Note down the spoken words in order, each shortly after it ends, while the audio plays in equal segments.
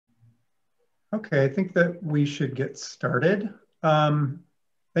Okay, I think that we should get started.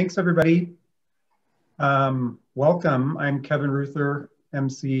 Thanks, everybody. Welcome. I'm Kevin Reuther,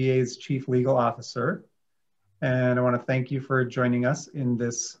 MCEA's Chief Legal Officer, and I want to thank you for joining us in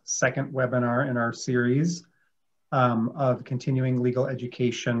this second webinar in our series of continuing legal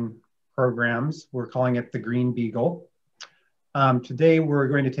education programs. We're calling it the Green Beagle. Today, we're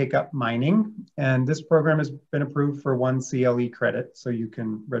going to take up mining, and this program has been approved for 1 CLE credit, so you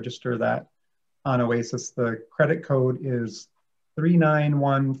can register that on OASIS. The credit code is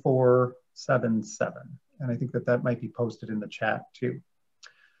 391477. And I think that that might be posted in the chat too.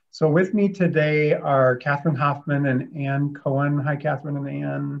 So with me today are Kathryn Hoffman and Ann Cohen. Hi, Kathryn and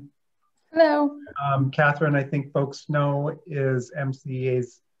Ann. Hello. Kathryn, I think folks know, is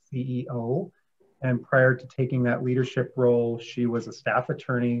MCEA's CEO. And prior to taking that leadership role, she was a staff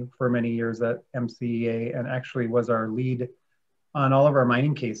attorney for many years at MCEA and actually was our lead on all of our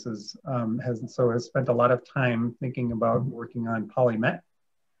mining cases, has spent a lot of time thinking about working on polymet.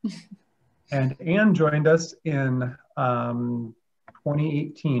 And Ann joined us in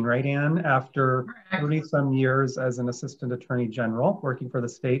 2018, right, Ann? After 30 some years as an assistant attorney general, working for the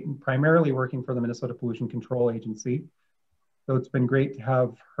state and primarily working for the Minnesota Pollution Control Agency. So it's been great to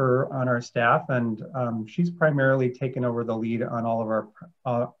have her on our staff, and she's primarily taken over the lead on all of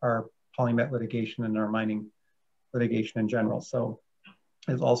our polymet litigation and our mining litigation in general. So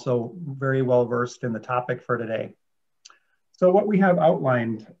is also very well versed in the topic for today. So what we have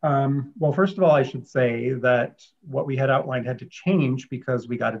outlined, well, first of all, I should say that what we had outlined had to change because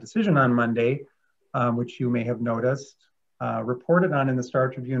we got a decision on Monday, which you may have noticed, reported on in the Star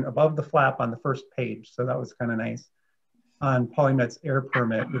Tribune above the flap on the first page. So that was kind of nice, on Polymet's air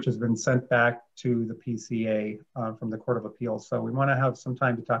permit, which has been sent back to the PCA from the Court of Appeals. So we want to have some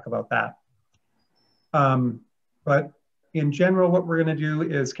time to talk about that. But in general, what we're going to do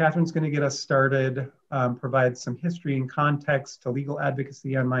is Kathryn's going to get us started, provide some history and context to legal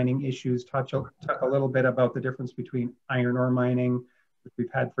advocacy on mining issues, talk a little bit about the difference between iron ore mining, which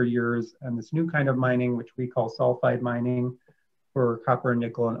we've had for years, and this new kind of mining, which we call sulfide mining for copper and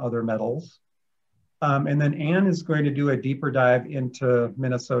nickel and other metals. And then Ann is going to do a deeper dive into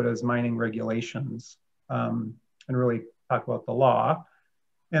Minnesota's mining regulations and really talk about the law.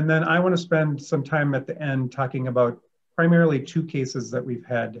 And then I want to spend some time at the end talking about primarily 2 cases that we've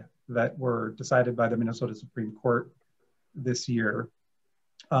had that were decided by the Minnesota Supreme Court this year,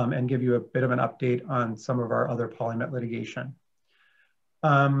 and give you a bit of an update on some of our other polymet litigation.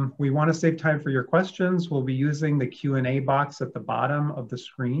 We want to save time for your questions. We'll be using the Q&A box at the bottom of the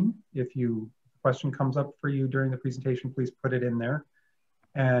screen. If a question comes up for you during the presentation, please put it in there,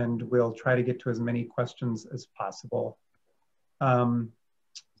 and we'll try to get to as many questions as possible.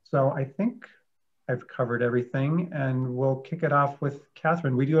 So I think I've covered everything, and we'll kick it off with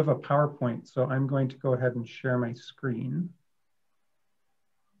Kathryn. We do have a PowerPoint, so I'm going to go ahead and share my screen.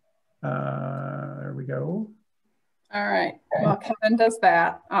 There we go. All right, while Kevin does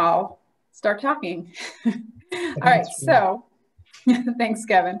that, I'll start talking. All right, so thanks,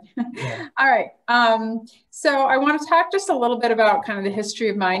 Kevin. Yeah. All right, so I want to talk just a little bit about kind of the history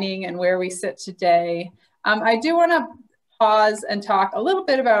of mining and where we sit today. I do want to pause and talk a little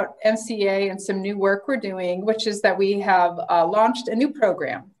bit about MCEA and some new work we're doing, which is that we have launched a new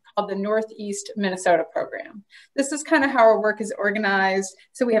program called the Northeast Minnesota Program. This is kind of how our work is organized.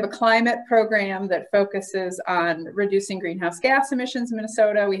 So we have a climate program that focuses on reducing greenhouse gas emissions in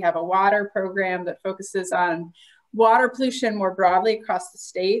Minnesota. We have a water program that focuses on water pollution more broadly across the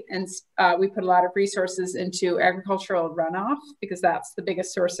state. And we put a lot of resources into agricultural runoff because that's the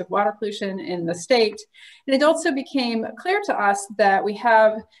biggest source of water pollution in the state. And it also became clear to us that we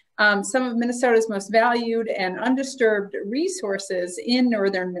have some of Minnesota's most valued and undisturbed resources in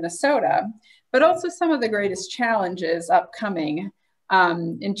northern Minnesota, but also some of the greatest challenges upcoming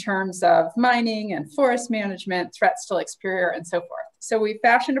in terms of mining and forest management, threats to Lake Superior, and so forth. So we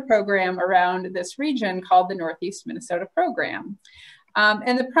fashioned a program around this region called the Northeast Minnesota Program.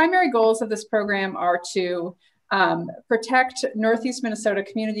 And the primary goals of this program are to protect Northeast Minnesota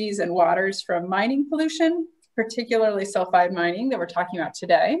communities and waters from mining pollution, particularly sulfide mining that we're talking about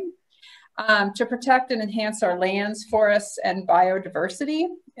today, to protect and enhance our lands, forests, and biodiversity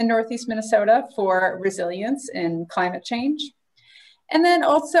in Northeast Minnesota for resilience in climate change. And then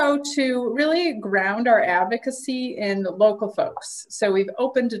also to really ground our advocacy in the local folks. So we've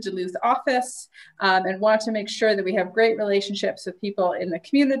opened a Duluth office and want to make sure that we have great relationships with people in the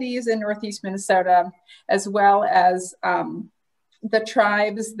communities in Northeast Minnesota, as well as the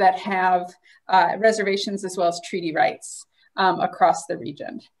tribes that have reservations as well as treaty rights across the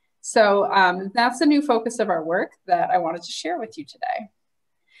region. So that's a new focus of our work that I wanted to share with you today.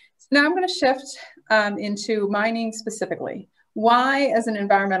 Now I'm going to shift into mining specifically. Why, as an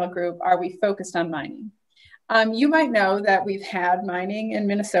environmental group, are we focused on mining? You might know that we've had mining in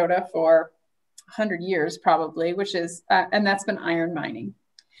Minnesota for 100 years probably, which is, and that's been iron mining.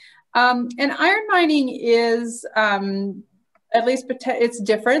 And iron mining is, at least it's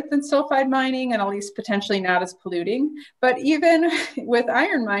different than sulfide mining and at least potentially not as polluting. But even with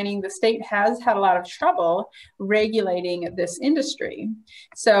iron mining, the state has had a lot of trouble regulating this industry.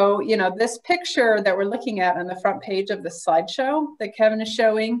 So, you know, this picture that we're looking at on the front page of the slideshow that Kevin is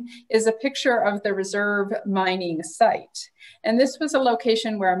showing is a picture of the reserve mining site. And this was a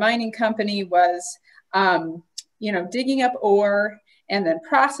location where a mining company was, you know, digging up ore and then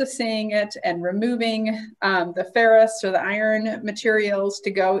processing it and removing the ferrous or the iron materials to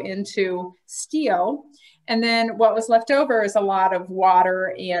go into steel. And then what was left over is a lot of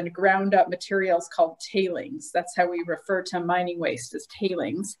water and ground up materials called tailings. That's how we refer to mining waste, as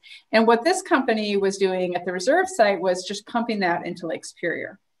tailings. And what this company was doing at the reserve site was just pumping that into Lake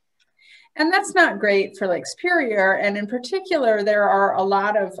Superior. And that's not great for Lake Superior. And in particular, there are a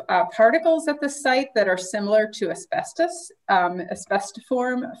lot of particles at the site that are similar to asbestos,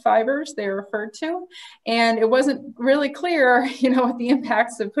 asbestiform fibers, they're referred to. And it wasn't really clear, you know, what the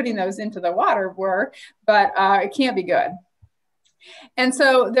impacts of putting those into the water were, but it can't be good. And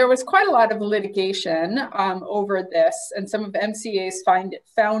so there was quite a lot of litigation over this, and some of MCEA's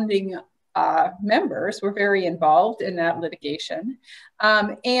founding members were very involved in that litigation.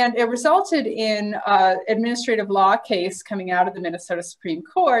 And it resulted in an administrative law case coming out of the Minnesota Supreme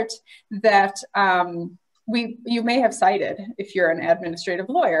Court that you may have cited if you're an administrative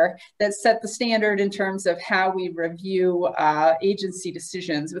lawyer, that set the standard in terms of how we review agency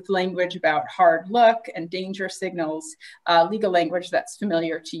decisions with language about hard look and danger signals, legal language that's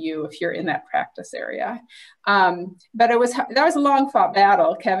familiar to you if you're in that practice area. But that was a long fought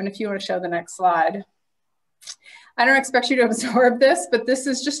battle. Kevin, if you want to show the next slide. I don't expect you to absorb this, but this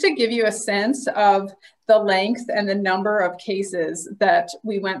is just to give you a sense of the length and the number of cases that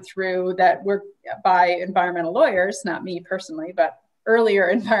we went through that were by environmental lawyers, not me personally, but earlier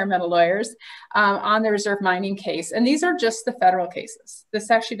environmental lawyers on the reserve mining case. And these are just the federal cases. This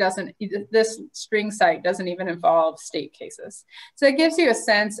actually doesn't, this string site doesn't even involve state cases. So it gives you a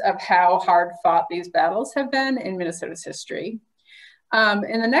sense of how hard fought these battles have been in Minnesota's history.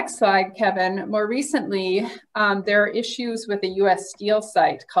 In the next slide, Kevin, more recently, there are issues with a US steel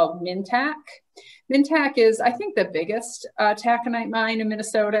site called Mintac. Mintac is, I think, the biggest taconite mine in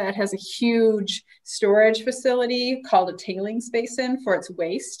Minnesota. It has a huge storage facility called a tailings basin for its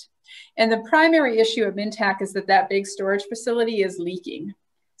waste. And the primary issue at Mintac is that that big storage facility is leaking.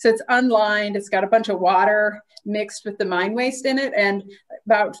 So it's unlined, it's got a bunch of water mixed with the mine waste in it, and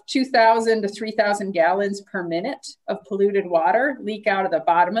about 2,000 to 3,000 gallons per minute of polluted water leak out of the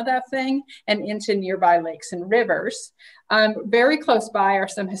bottom of that thing and into nearby lakes and rivers. Very close by are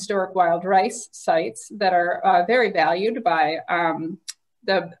some historic wild rice sites that are very valued by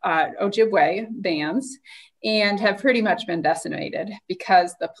the Ojibwe bands and have pretty much been decimated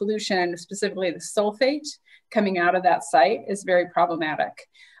because the pollution, specifically the sulfate coming out of that site, is very problematic.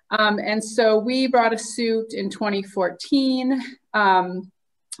 And so we brought a suit in 2014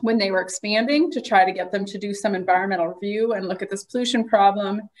 when they were expanding to try to get them to do some environmental review and look at this pollution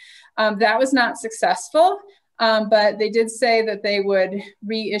problem. That was not successful, but they did say that they would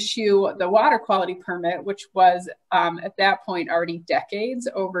reissue the water quality permit, which was at that point already decades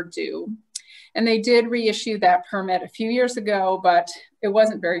overdue. And they did reissue that permit a few years ago, but it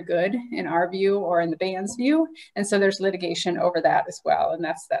wasn't very good in our view or in the band's view. And so there's litigation over that as well. And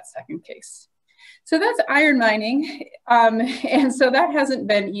that's that second case. So that's iron mining. And so that hasn't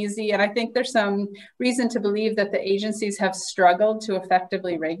been easy. And I think there's some reason to believe that the agencies have struggled to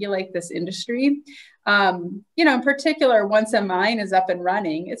effectively regulate this industry. You know, in particular, once a mine is up and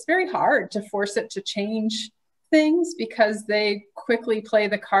running, it's very hard to force it to change things because they quickly play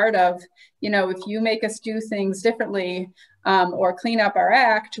the card of, you know, if you make us do things differently or clean up our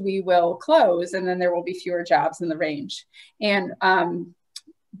act, we will close and then there will be fewer jobs in the range. And,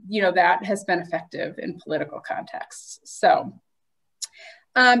 you know, that has been effective in political contexts. So,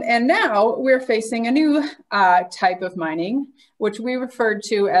 and now we're facing a new type of mining, which we referred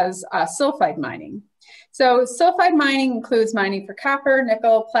to as sulfide mining. So sulfide mining includes mining for copper,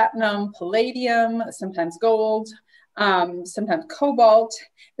 nickel, platinum, palladium, sometimes gold, sometimes cobalt.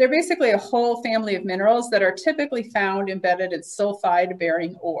 They're basically a whole family of minerals that are typically found embedded in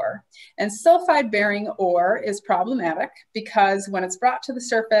sulfide-bearing ore. And sulfide-bearing ore is problematic because when it's brought to the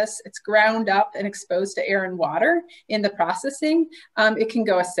surface, it's ground up and exposed to air and water in the processing, it can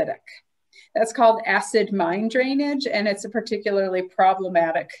go acidic. That's called acid mine drainage, and it's a particularly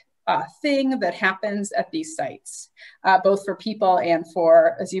problematic thing that happens at these sites, both for people and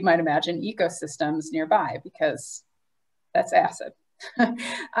for, as you might imagine, ecosystems nearby, because that's acid.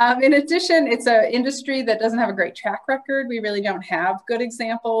 In addition, it's an industry that doesn't have a great track record. We really don't have good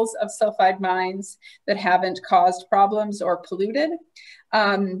examples of sulfide mines that haven't caused problems or polluted.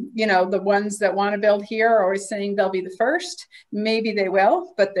 You know, the ones that want to build here are always saying they'll be the first. Maybe they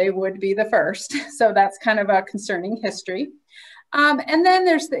will, but they would be the first. So that's kind of a concerning history. And then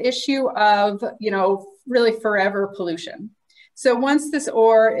there's the issue of, you know, really forever pollution. So once this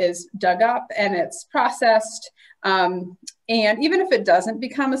ore is dug up and it's processed, and even if it doesn't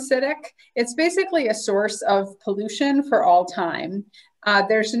become acidic, it's basically a source of pollution for all time.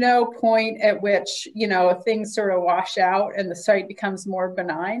 There's no point at which, you know, things sort of wash out and the site becomes more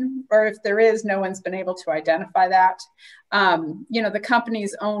benign, or if there is, no one's been able to identify that. You know, the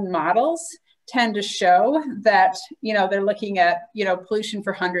company's own models tend to show that, you know, they're looking at, you know, pollution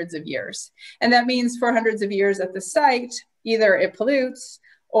for hundreds of years. And that means for hundreds of years at the site, either it pollutes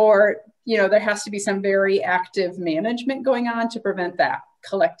or, you know, there has to be some very active management going on to prevent that.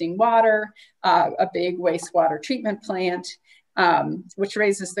 Collecting water, a big wastewater treatment plant, which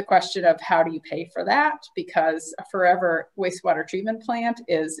raises the question of how do you pay for that? Because a forever wastewater treatment plant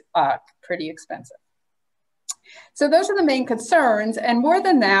is pretty expensive. So those are the main concerns. And more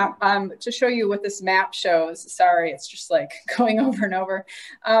than that, to show you what this map shows, sorry, it's just like going over and over.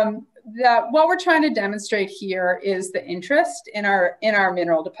 What we're trying to demonstrate here is the interest in our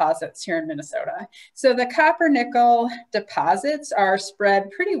mineral deposits here in Minnesota. So the copper nickel deposits are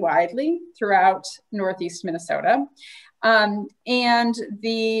spread pretty widely throughout Northeast Minnesota. And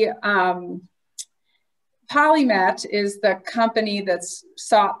the Polymet is the company that's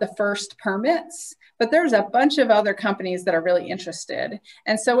sought the first permits, but there's a bunch of other companies that are really interested.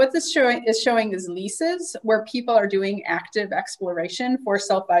 And so what this is showing is leases where people are doing active exploration for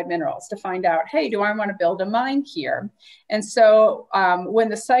sulfide minerals to find out, hey, do I want to build a mine here? And so when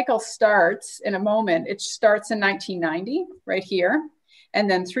the cycle starts in a moment, it starts in 1990 right here. And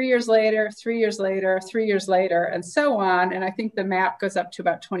then 3 years later, 3 years later, 3 years later, and so on. And I think the map goes up to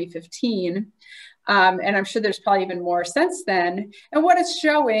about 2015. And I'm sure there's probably even more since then. And what it's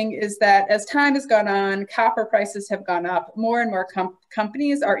showing is that as time has gone on, copper prices have gone up. More and more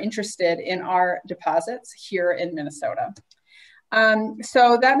companies are interested in our deposits here in Minnesota.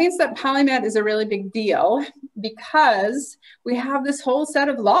 So that means that Polymet is a really big deal because we have this whole set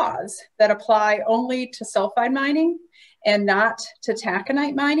of laws that apply only to sulfide mining and not to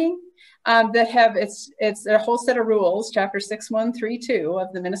taconite mining. That have, it's a whole set of rules, chapter 6132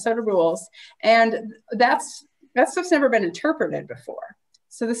 of the Minnesota rules. And that stuff's never been interpreted before.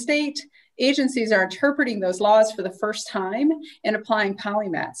 So the state agencies are interpreting those laws for the first time and applying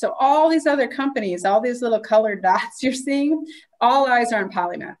Polymet. So all these other companies, all these little colored dots you're seeing, all eyes are on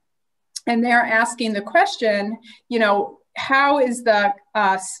Polymet. And they're asking the question, you know, how is the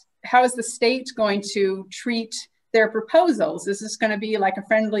state going to treat their proposals? Is this going to be like a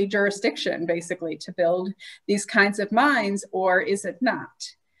friendly jurisdiction, basically, to build these kinds of mines, or is it not?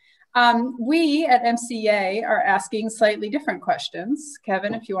 We at MCEA are asking slightly different questions.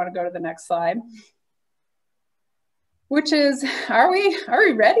 Kevin, if you want to go to the next slide, which is, are we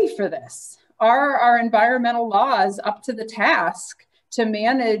ready for this? Are our environmental laws up to the task to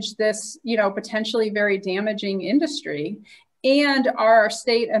manage this, you know, potentially very damaging industry? And are our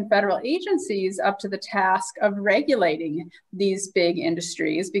state and federal agencies up to the task of regulating these big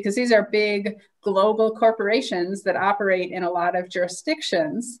industries? Because these are big global corporations that operate in a lot of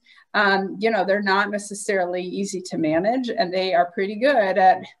jurisdictions. You know, they're not necessarily easy to manage, and they are pretty good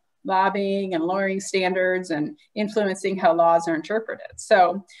at lobbying and lowering standards and influencing how laws are interpreted.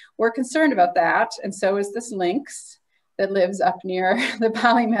 So we're concerned about that, and so is this Lynx that lives up near the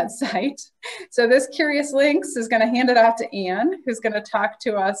Polymet site. So this curious Lynx is going to hand it off to Anne, who's going to talk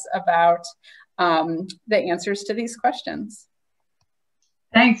to us about the answers to these questions.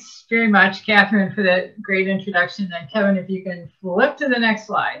 Thanks very much, Kathryn, for that great introduction. And Kevin, if you can flip to the next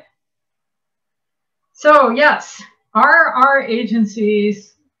slide. So yes, are our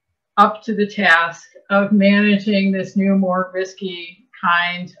agencies up to the task of managing this new, more risky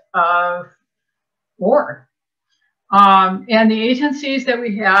kind of ore? And the agencies that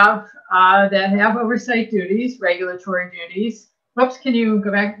we have that have oversight duties, regulatory duties, whoops, can you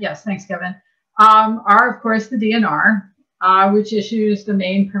go back? Yes, thanks, Kevin, are of course the DNR, which issues the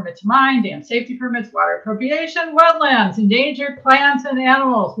main permit to mine, dam safety permits, water appropriation, wetlands, endangered plants and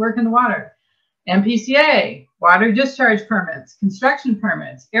animals work in the water. MCEA, water discharge permits, construction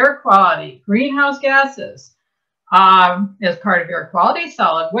permits, air quality, greenhouse gases, as part of air quality,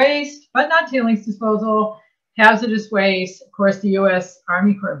 solid waste, but not tailings disposal, hazardous waste, of course, the U.S.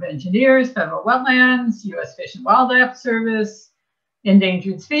 Army Corps of Engineers, federal wetlands, U.S. Fish and Wildlife Service,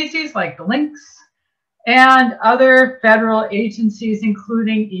 endangered species like the lynx, and other federal agencies,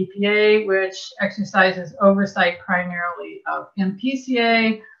 including EPA, which exercises oversight primarily of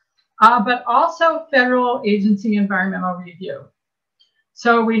MCEA, but also Federal Agency Environmental Review.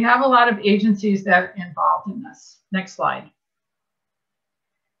 So we have a lot of agencies that are involved in this. Next slide.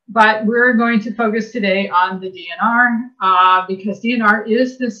 But we're going to focus today on the DNR because DNR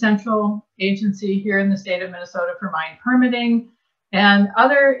is the central agency here in the state of Minnesota for mine permitting. And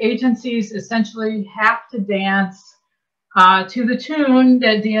other agencies essentially have to dance to the tune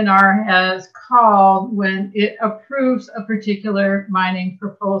that DNR has called when it approves a particular mining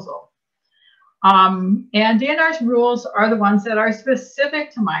proposal. And DNR's rules are the ones that are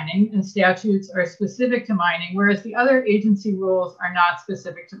specific to mining, and statutes are specific to mining, whereas the other agency rules are not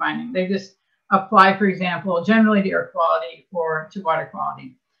specific to mining. They just apply, for example, generally to air quality or to water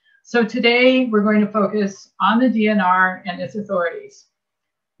quality. So today we're going to focus on the DNR and its authorities.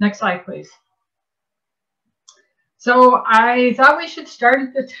 Next slide, please. So I thought we should start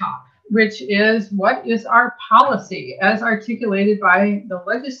at the top, which is what is our policy as articulated by the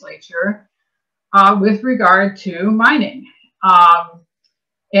legislature with regard to mining.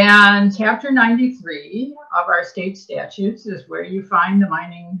 And Chapter 93 of our state statutes is where you find the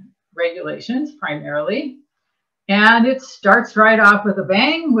mining regulations primarily. And it starts right off with a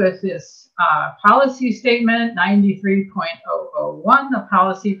bang with this policy statement, 93.001, the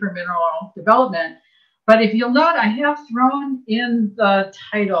policy for mineral development. But if you'll note, I have thrown in the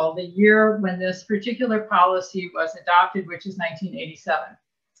title, the year when this particular policy was adopted, which is 1987.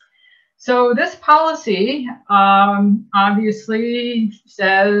 So this policy obviously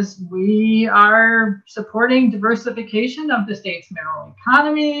says we are supporting diversification of the state's mineral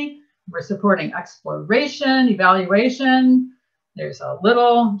economy. We're supporting exploration, evaluation. There's a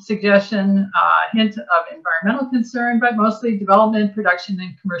little suggestion, hint of environmental concern, but mostly development, production,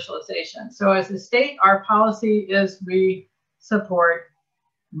 and commercialization. So as a state, our policy is we support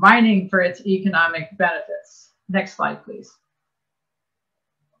mining for its economic benefits. Next slide, please.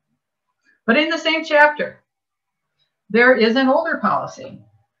 But in the same chapter, there is an older policy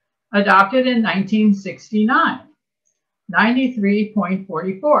adopted in 1969,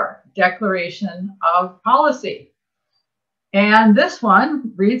 93.44, Declaration of Policy. And this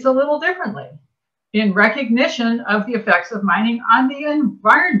one reads a little differently. In recognition of the effects of mining on the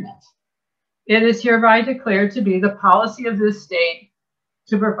environment, it is hereby declared to be the policy of this state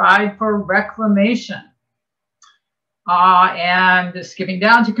to provide for reclamation, and skipping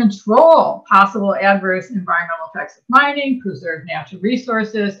down to control possible adverse environmental effects of mining, preserve natural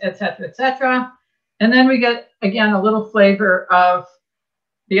resources, et cetera, et cetera. And then we get, again, a little flavor of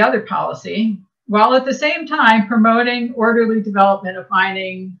the other policy, while at the same time promoting orderly development of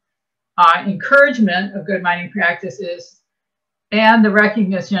mining, encouragement of good mining practices, and the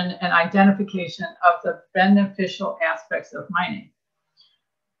recognition and identification of the beneficial aspects of mining.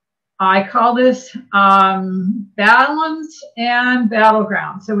 I call this balance and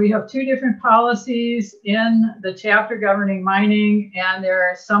battleground. So we have two different policies in the chapter governing mining, and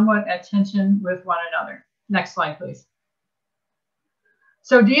they're somewhat at tension with one another. Next slide, please.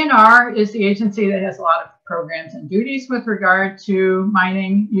 So DNR is the agency that has a lot of programs and duties with regard to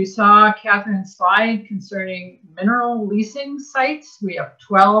mining. You saw Kathryn's slide concerning mineral leasing sites. We have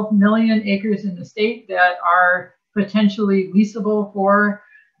 12 million acres in the state that are potentially leasable for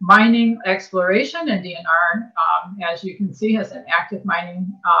mining exploration, and DNR, as you can see, has an active mining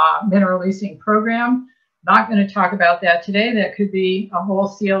mineral leasing program. Not going to talk about that today. That could be a whole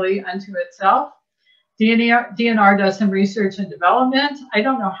CLE unto itself. DNR does some research and development. I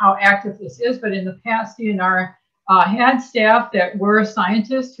don't know how active this is, but in the past, DNR had staff that were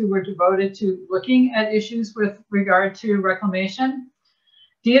scientists who were devoted to looking at issues with regard to reclamation.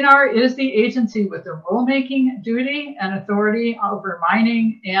 DNR is the agency with the rulemaking duty and authority over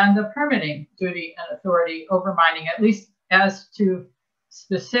mining and the permitting duty and authority over mining, at least as to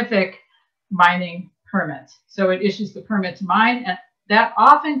specific mining permits. So it issues the permit to mine, and that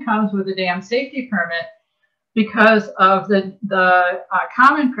often comes with a dam safety permit because of the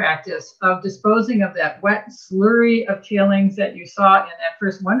common practice of disposing of that wet slurry of tailings that you saw in that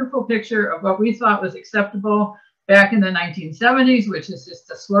first wonderful picture of what we thought was acceptable back in the 1970s, which is just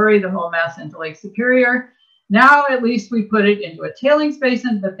to slurry the whole mess into Lake Superior. Now, at least we put it into a tailings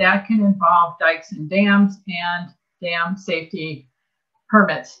basin, but that can involve dikes and dams and dam safety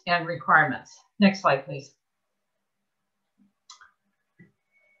permits and requirements. Next slide, please.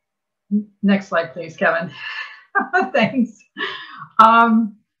 Next slide, please, Kevin. Thanks.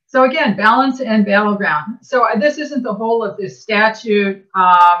 So again, balance and battleground. So this isn't the whole of this statute,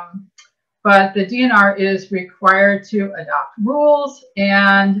 but the DNR is required to adopt rules.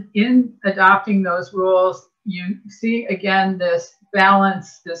 And in adopting those rules, you see again this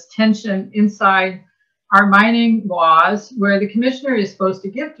balance, this tension inside our mining laws, where the commissioner is supposed to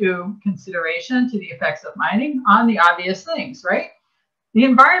give due consideration to the effects of mining on the obvious things, right? The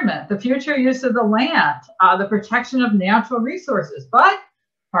environment, the future use of the land, the protection of natural resources. But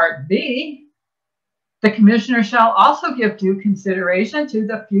Part B, the commissioner shall also give due consideration to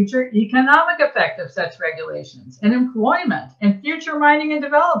the future economic effect of such regulations and employment and future mining and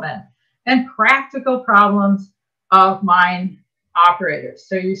development and practical problems of mine operators.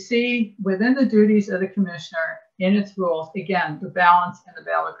 So you see within the duties of the commissioner in its rules, again, the balance and the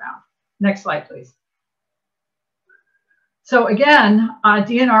battleground. Next slide, please. So again,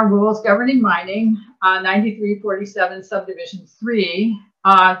 DNR rules governing mining, 9347 subdivision 3,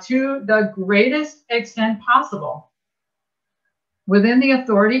 to the greatest extent possible. Within the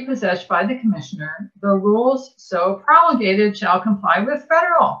authority possessed by the commissioner, the rules so promulgated shall comply with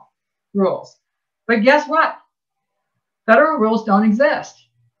federal rules. But guess what? Federal rules don't exist.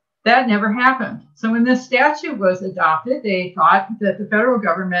 That never happened. So when this statute was adopted, they thought that the federal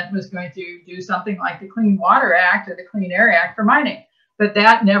government was going to do something like the Clean Water Act or the Clean Air Act for mining, but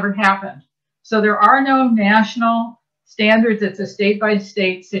that never happened. So there are no national standards. It's a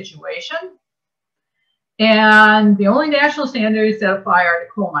state-by-state situation. And the only national standards that apply are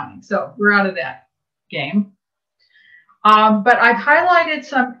to coal mining. So we're out of that game. But I've highlighted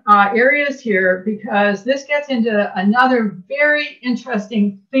some areas here because this gets into another very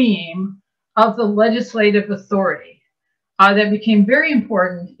interesting theme of the legislative authority that became very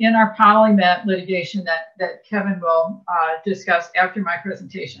important in our Parliament litigation that Kevin will discuss after my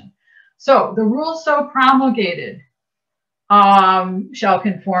presentation. So the rules so promulgated shall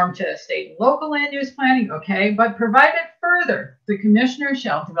conform to state and local land use planning, okay, but provided further, the commissioner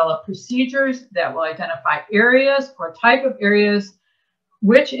shall develop procedures that will identify areas or type of areas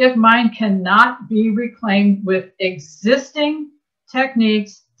which, if mined, cannot be reclaimed with existing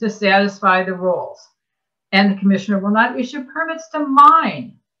techniques to satisfy the rules. And the commissioner will not issue permits to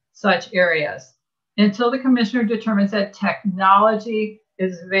mine such areas until the commissioner determines that technology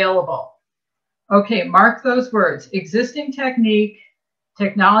is available. Okay, mark those words. Existing technique,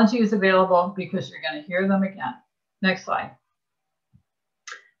 technology is available, because you're going to hear them again. Next slide.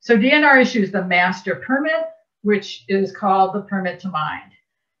 So DNR issues the master permit, which is called the permit to mine.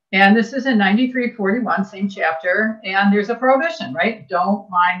 And this is in 9341, same chapter. And there's a prohibition, right? Don't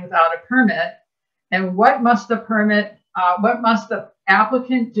mine without a permit. And what must the permit, what must the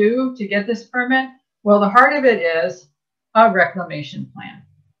applicant do to get this permit? Well, the heart of it is a reclamation plan.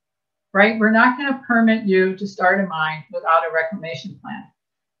 Right? We're not going to permit you to start a mine without a reclamation plan.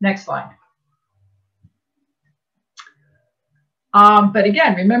 Next slide. But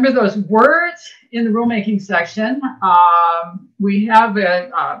again, remember those words in the rulemaking section. We have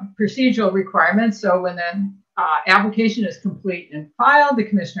a procedural requirement. So when the application is complete and filed, the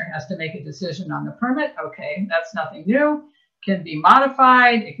commissioner has to make a decision on the permit. Okay, that's nothing new. Can be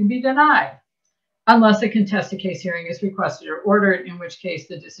modified. It can be denied, unless a contested case hearing is requested or ordered, in which case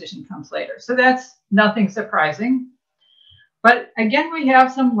the decision comes later. So that's nothing surprising. But again, we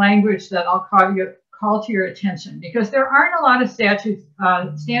have some language that I'll call to your attention, because there aren't a lot of statutes,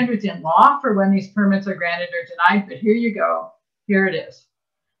 standards in law for when these permits are granted or denied, but here you go. Here it is.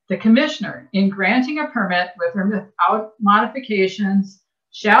 The commissioner, in granting a permit with or without modifications,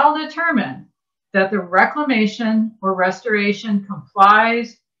 shall determine that the reclamation or restoration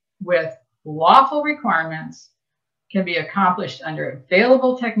complies with lawful requirements, can be accomplished under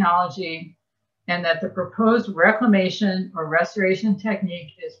available technology, and that the proposed reclamation or restoration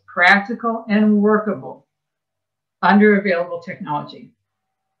technique is practical and workable under available technology.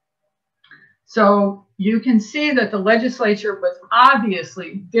 So you can see that the legislature was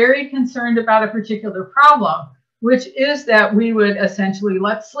obviously very concerned about a particular problem, which is that we would essentially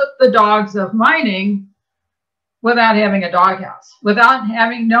let slip the dogs of mining without having a doghouse, without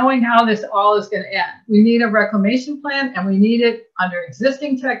knowing how this all is going to end. We need a reclamation plan, and we need it under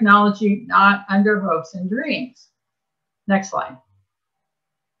existing technology, not under hopes and dreams. Next slide.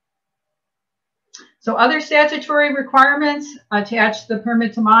 So other statutory requirements attach the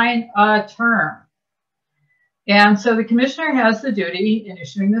permit to mine a term. And so the commissioner has the duty in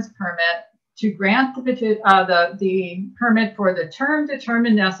issuing this permit to grant the permit for the term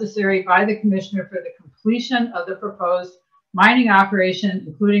determined necessary by the commissioner for the completion of the proposed mining operation,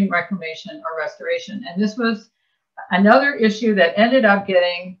 including reclamation or restoration. And this was another issue that ended up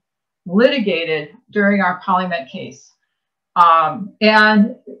getting litigated during our Polymet case.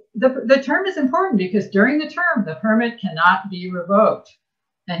 And the term is important because during the term, the permit cannot be revoked.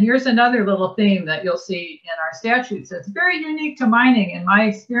 And here's another little theme that you'll see in our statutes that's very unique to mining in my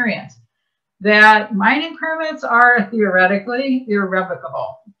experience, that mining permits are theoretically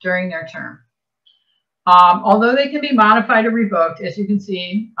irrevocable during their term. Although they can be modified or revoked, as you can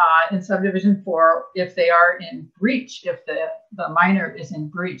see in subdivision 4, if they are in breach, if the miner is in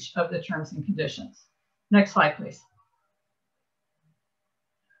breach of the terms and conditions. Next slide, please.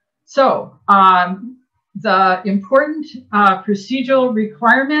 So the important procedural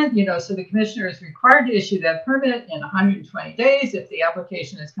requirement, so the commissioner is required to issue that permit in 120 days if the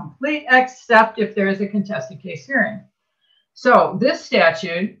application is complete, except if there is a contested case hearing. So this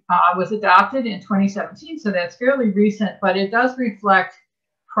statute was adopted in 2017, so that's fairly recent, but it does reflect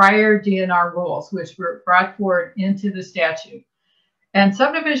prior DNR rules, which were brought forward into the statute. And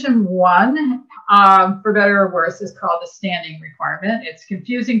subdivision 1, for better or worse, is called a standing requirement. It's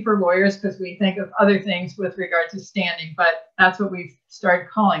confusing for lawyers because we think of other things with regard to standing, but that's what we've started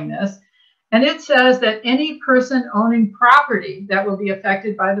calling this. And it says that any person owning property that will be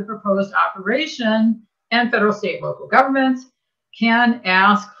affected by the proposed operation and federal, state, local governments can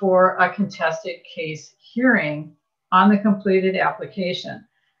ask for a contested case hearing on the completed application.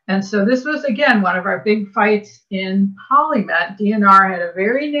 And so this was, again, one of our big fights in PolyMet. DNR had a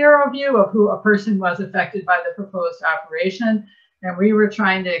very narrow view of who a person was affected by the proposed operation, and we were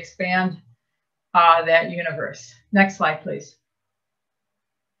trying to expand that universe. Next slide, please.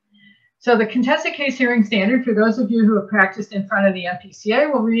 So the contested case hearing standard, for those of you who have practiced in front of the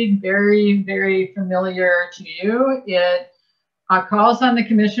MCEA, will read very, very familiar to you. It calls on the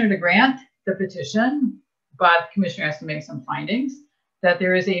commissioner to grant the petition, but the commissioner has to make some findings, that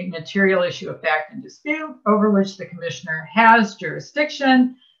there is a material issue of fact and dispute over which the commissioner has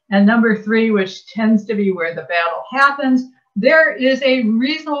jurisdiction. And number 3, which tends to be where the battle happens, there is a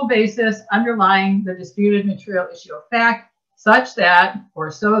reasonable basis underlying the disputed material issue of fact such that,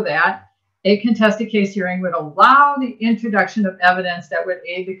 or so that, a contested case hearing would allow the introduction of evidence that would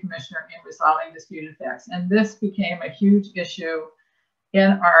aid the commissioner in resolving disputed facts. And this became a huge issue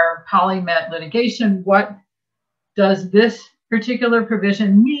in our PolyMet litigation. What does this particular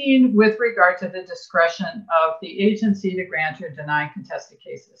provision mean with regard to the discretion of the agency to grant or deny contested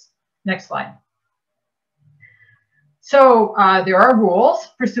cases? Next slide. So there are rules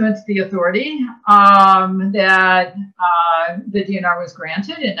pursuant to the authority that the DNR was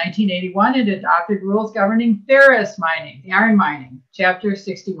granted. In 1981, it adopted rules governing ferrous mining, the iron mining, Chapter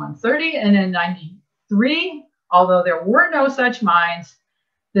 6130. And in 93, although there were no such mines,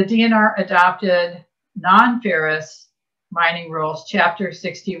 the DNR adopted non-ferrous mining rules, Chapter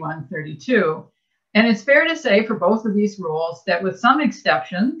 6132. And it's fair to say for both of these rules that with some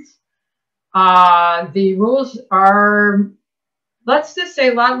exceptions, the rules are, let's just say,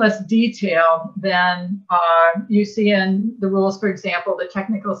 a lot less detailed than you see in the rules, for example, the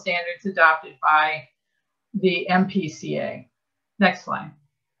technical standards adopted by the MCEA. Next slide.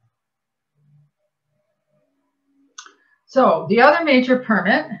 So the other major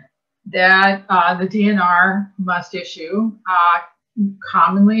permit that the DNR must issue,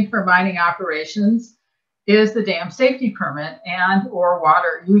 commonly for mining operations, is the dam safety permit and or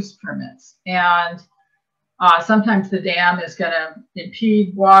water use permits. And sometimes the dam is going to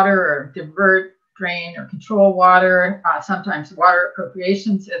impede water or divert, drain, or control water, sometimes water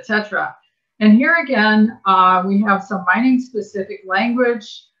appropriations, etc. And here again, we have some mining specific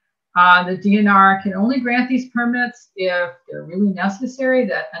language. The DNR can only grant these permits if they're really necessary,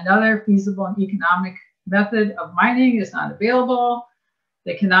 that another feasible and economic method of mining is not available.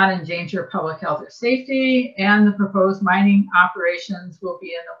 They cannot endanger public health or safety, and the proposed mining operations will be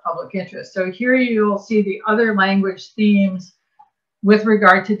in the public interest. So here you'll see the other language themes with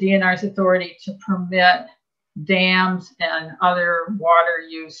regard to DNR's authority to permit dams and other water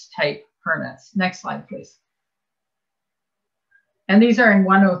use type permits. Next slide, please. And these are in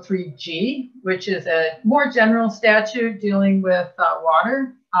 103G, which is a more general statute dealing with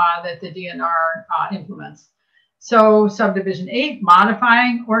water that the DNR implements. So subdivision 8,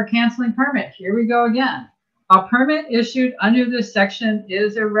 modifying or canceling permit. Here we go again. A permit issued under this section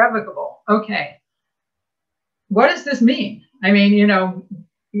is irrevocable. Okay. What does this mean? I mean,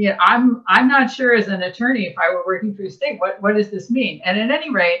 I'm not sure as an attorney, if I were working for the state, what does this mean? And at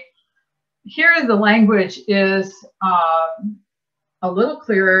any rate, here the language is a little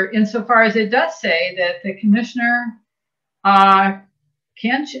clearer insofar as it does say that the commissioner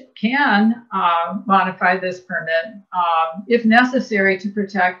can modify this permit if necessary to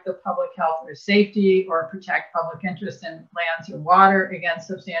protect the public health or safety or protect public interest in lands or water against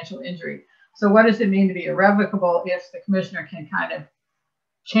substantial injury. So what does it mean to be irrevocable if the commissioner can kind of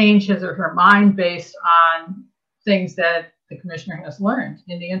change his or her mind based on things that the commissioner has learned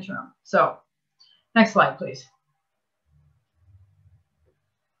in the interim? So next slide, please.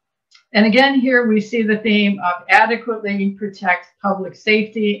 And again, here we see the theme of adequately protect public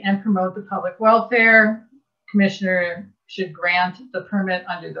safety and promote the public welfare. Commissioner should grant the permit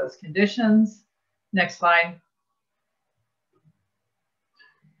under those conditions. Next slide.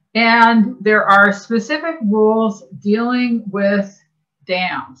 And there are specific rules dealing with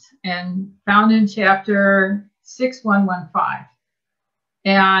dams and found in chapter 6115.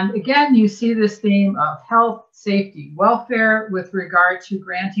 And again, you see this theme of health, safety, welfare with regard to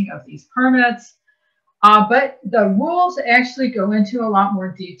granting of these permits. But the rules actually go into a lot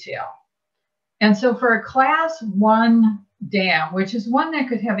more detail. And so for a class 1 dam, which is one that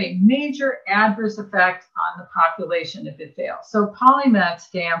could have a major adverse effect on the population if it fails. So Polymet's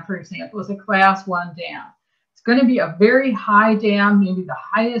dam, for example, is a class 1 dam. It's going to be a very high dam, maybe the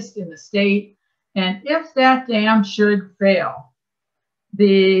highest in the state. And if that dam should fail,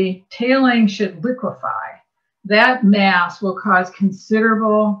 the tailing should liquefy. That mass will cause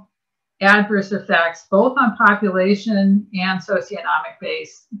considerable adverse effects, both on population and socioeconomic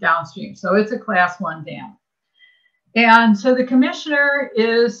base downstream. So it's a class 1 dam. And so the commissioner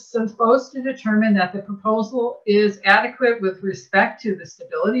is supposed to determine that the proposal is adequate with respect to the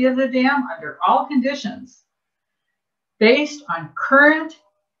stability of the dam under all conditions, based on current,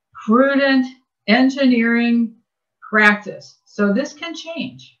 prudent engineering practice. So this can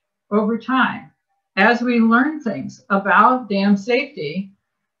change over time as we learn things about dam safety,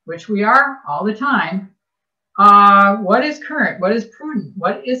 which we are all the time. What is current? What is prudent?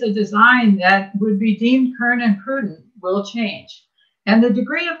 What is a design that would be deemed current and prudent will change. And the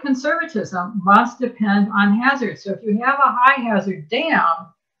degree of conservatism must depend on hazards. So if you have a high hazard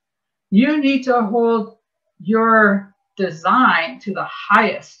dam, you need to hold your design to the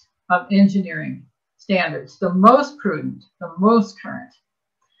highest of engineering standards, the most prudent, the most current.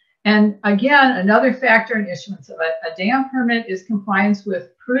 And again, another factor in issuance of a dam permit is compliance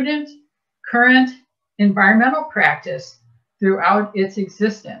with prudent, current environmental practice throughout its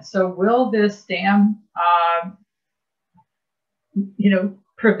existence. So will this dam,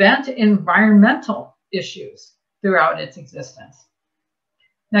 prevent environmental issues throughout its existence?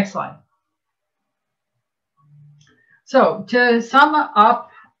 Next slide. So to sum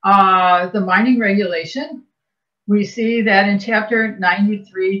up the mining regulation, we see that in Chapter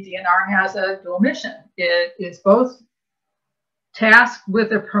 93, DNR has a dual mission. It is both tasked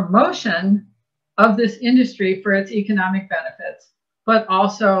with the promotion of this industry for its economic benefits, but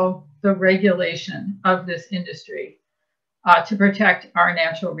also the regulation of this industry to protect our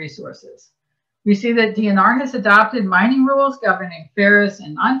natural resources. We see that DNR has adopted mining rules governing ferrous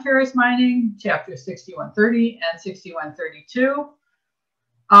and non-ferrous mining, Chapter 6130 and 6132.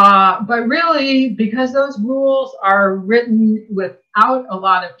 But really, because those rules are written without a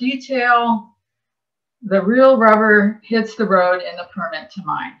lot of detail, the real rubber hits the road in the permit to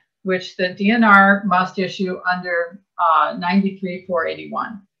mine, which the DNR must issue under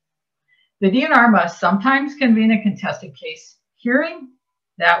 93-481. The DNR must sometimes convene a contested case hearing.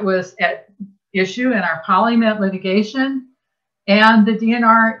 That was at issue in our Polymet litigation. And the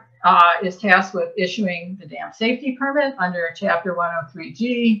DNR is tasked with issuing the dam safety permit under Chapter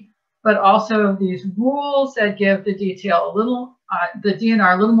 103G, but also these rules that give the detail the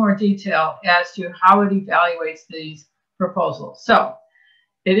DNR a little more detail as to how it evaluates these proposals. So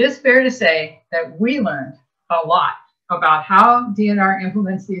it is fair to say that we learned a lot about how DNR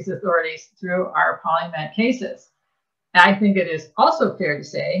implements these authorities through our Polymet cases. And I think it is also fair to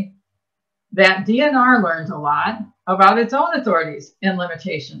say that DNR learned a lot about its own authorities and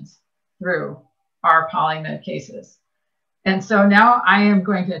limitations through our Polymet cases. And so now I am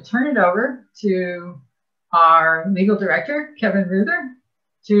going to turn it over to our legal director, Kevin Reuther,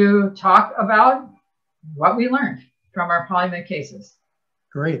 to talk about what we learned from our Polymet cases.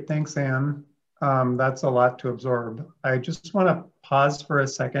 Great, thanks, Anne. That's a lot to absorb. I just want to pause for a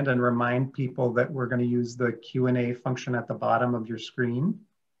second and remind people that we're going to use the Q&A function at the bottom of your screen.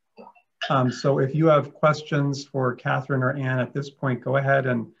 So if you have questions for Kathryn or Anne at this point, go ahead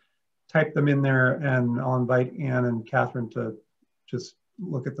and type them in there, and I'll invite Anne and Kathryn to just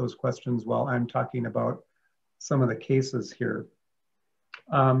look at those questions while I'm talking about some of the cases here.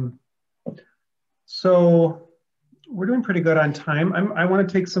 So we're doing pretty good on time. I want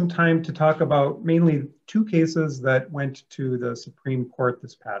to take some time to talk about mainly two cases that went to the Supreme Court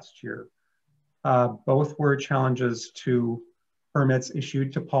this past year. Both were challenges to permits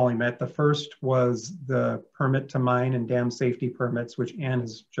issued to PolyMet. The first was the permit to mine and dam safety permits, which Ann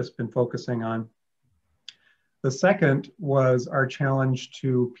has just been focusing on. The second was our challenge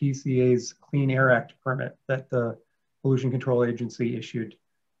to PCA's Clean Air Act permit that the Pollution Control Agency issued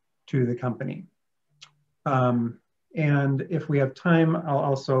to the company. And if we have time, I'll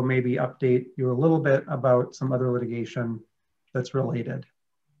also maybe update you a little bit about some other litigation that's related.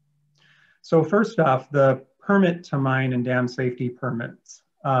 So first off, the permit to mine and dam safety permits.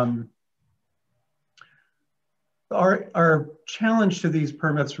 Our challenge to these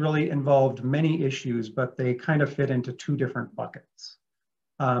permits really involved many issues, but they kind of fit into two different buckets.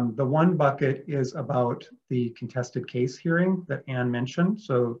 The one bucket is about the contested case hearing that Ann mentioned.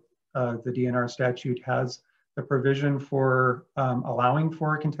 So the DNR statute has the provision for allowing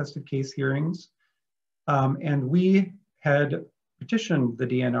for contested case hearings. And we had petitioned the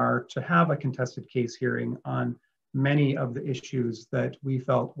DNR to have a contested case hearing on many of the issues that we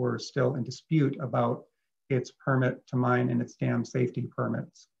felt were still in dispute about its permit to mine and its dam safety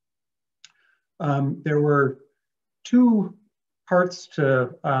permits. There were two parts to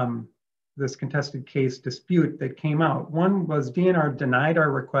this contested case dispute that came out. One was DNR denied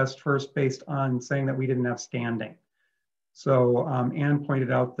our request first based on saying that we didn't have standing. So Ann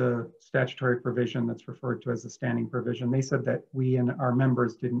pointed out the statutory provision that's referred to as the standing provision. They said that we and our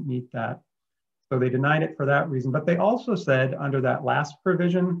members didn't meet that. So they denied it for that reason. But they also said under that last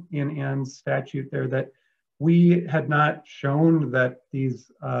provision in Ann's statute there that we had not shown that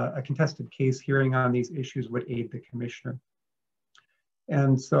these a contested case hearing on these issues would aid the commissioner.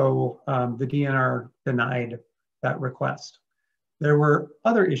 And so the DNR denied that request. There were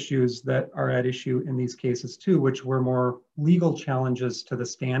other issues that are at issue in these cases too, which were more legal challenges to the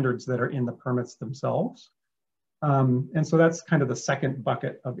standards that are in the permits themselves. And so that's kind of the second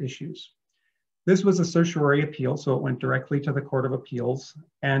bucket of issues. This was a certiorari appeal, so it went directly to the Court of Appeals.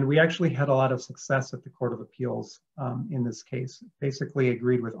 And we actually had a lot of success at the Court of Appeals in this case. Basically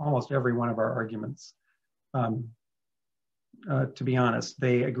agreed with almost every one of our arguments. To be honest,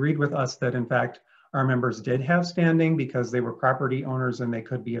 they agreed with us that in fact, our members did have standing because they were property owners and they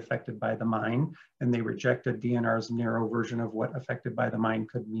could be affected by the mine, and they rejected DNR's narrow version of what affected by the mine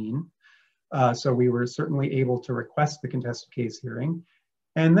could mean. So we were certainly able to request the contested case hearing.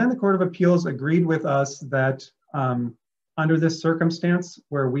 And then the Court of Appeals agreed with us that under this circumstance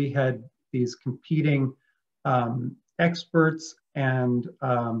where we had these competing experts and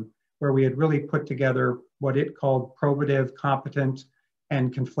where we had really put together what it called probative, competent,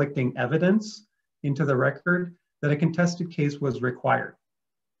 and conflicting evidence into the record, that a contested case was required.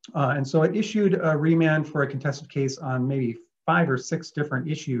 And so it issued a remand for a contested case on maybe 5 or 6 different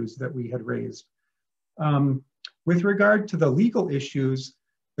issues that we had raised. With regard to the legal issues,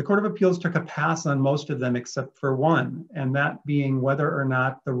 the Court of Appeals took a pass on most of them except for one, and that being whether or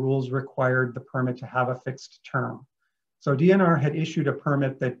not the rules required the permit to have a fixed term. So DNR had issued a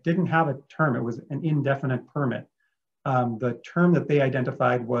permit that didn't have a term, it was an indefinite permit. The term that they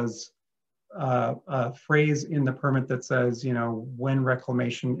identified was a phrase in the permit that says, you know, when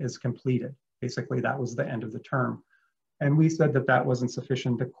reclamation is completed. Basically, that was the end of the term. And we said that that wasn't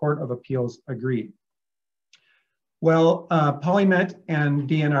sufficient. The Court of Appeals agreed. Well, PolyMet and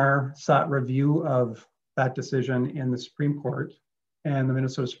DNR sought review of that decision in the Supreme Court, and the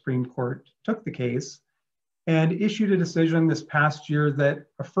Minnesota Supreme Court took the case and issued a decision this past year that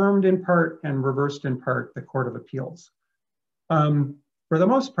affirmed in part and reversed in part the Court of Appeals. For the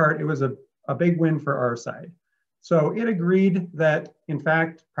most part, it was a big win for our side. So it agreed that, in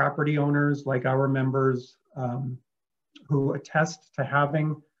fact, property owners like our members who attest to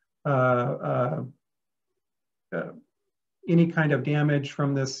having any kind of damage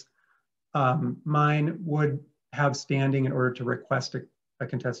from this mine would have standing in order to request a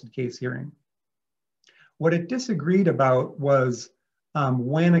contested case hearing. What it disagreed about was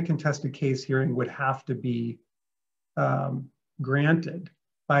when a contested case hearing would have to be granted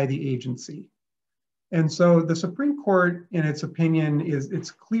by the agency. And so the Supreme Court, in its opinion,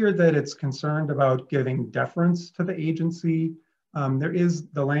 it's clear that it's concerned about giving deference to the agency. There is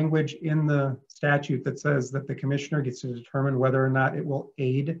the language in the statute that says that the commissioner gets to determine whether or not it will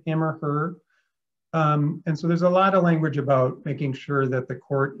aid him or her. And so there's a lot of language about making sure that the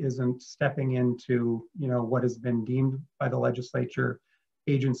court isn't stepping into, you know, what has been deemed by the legislature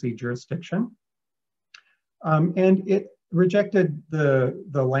agency jurisdiction. And it rejected the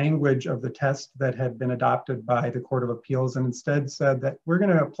language of the test that had been adopted by the Court of Appeals and instead said that we're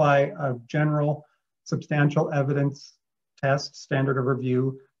going to apply a general substantial evidence test standard of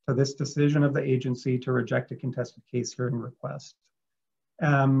review to this decision of the agency to reject a contested case hearing request.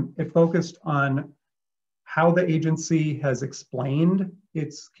 It focused on how the agency has explained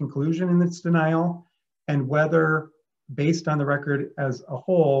its conclusion in its denial, and whether, based on the record as a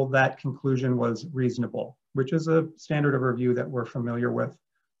whole, that conclusion was reasonable, which is a standard of review that we're familiar with,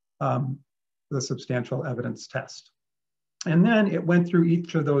 the substantial evidence test. And then it went through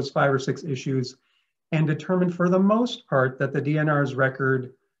each of those 5 or 6 issues and determined for the most part that the DNR's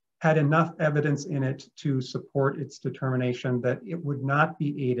record had enough evidence in it to support its determination that it would not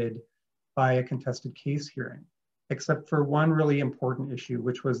be aided by a contested case hearing, except for one really important issue,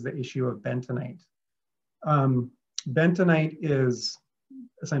 which was the issue of bentonite. Bentonite is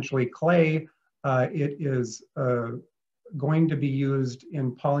essentially clay. It is going to be used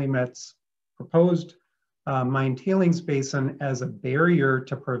in PolyMet's proposed mine tailings basin as a barrier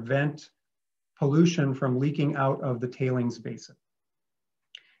to prevent pollution from leaking out of the tailings basin.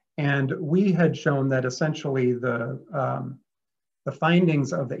 And we had shown that essentially the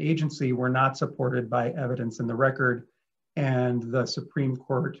findings of the agency were not supported by evidence in the record, and the Supreme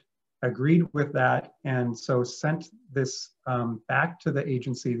Court agreed with that, and so sent this back to the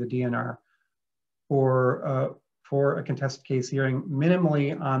agency, the DNR, for a contested case hearing,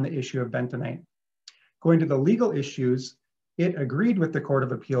 minimally on the issue of bentonite. Going to the legal issues, it agreed with the Court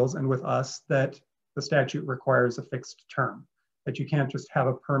of Appeals and with us that the statute requires a fixed term, that you can't just have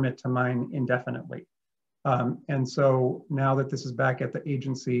a permit to mine indefinitely. And so now that this is back at the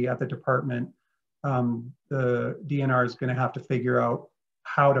agency, at the department, the DNR is going to have to figure out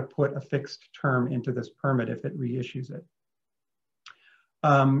how to put a fixed term into this permit if it reissues it.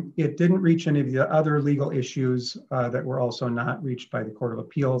 It didn't reach any of the other legal issues that were also not reached by the Court of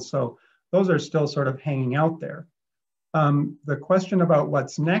Appeals. So those are still sort of hanging out there. The question about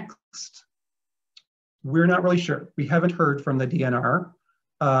what's next, we're not really sure. We haven't heard from the DNR.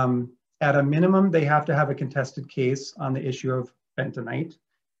 At a minimum, they have to have a contested case on the issue of bentonite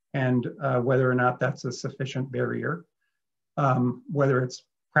and whether or not that's a sufficient barrier. Whether it's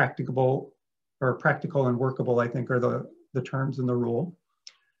practicable or practical and workable, I think, are the terms in the rule.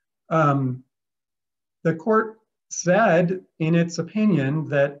 The court said in its opinion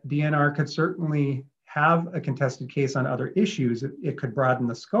that DNR could certainly have a contested case on other issues. It could broaden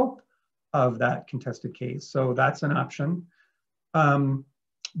the scope of that contested case. So that's an option.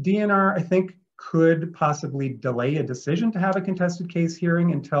 DNR, I think, could possibly delay a decision to have a contested case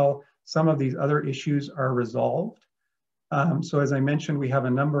hearing until some of these other issues are resolved. So as I mentioned, we have a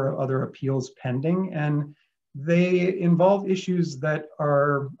number of other appeals pending, and they involve issues that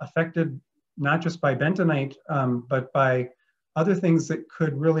are affected not just by bentonite, but by other things that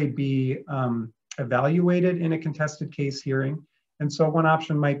could really be evaluated in a contested case hearing. And so one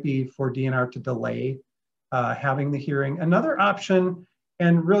option might be for DNR to delay having the hearing. Another option,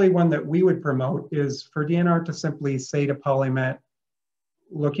 and really one that we would promote, is for DNR to simply say to PolyMet,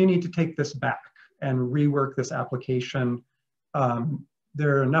 look, you need to take this back and rework this application.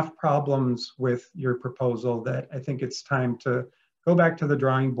 There are enough problems with your proposal that I think it's time to go back to the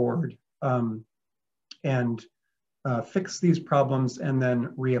drawing board and fix these problems and then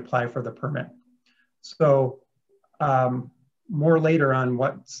reapply for the permit. So more later on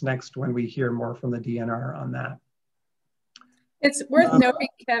what's next when we hear more from the DNR on that. It's worth noting,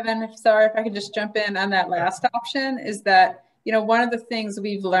 Kevin, sorry if I could just jump in on that last option, is that, you know, one of the things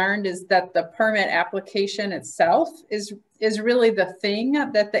we've learned is that the permit application itself is really the thing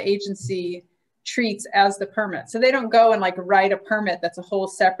that the agency treats as the permit. So they don't go and like write a permit that's a whole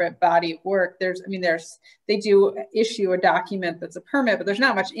separate body of work. They do issue a document that's a permit, but there's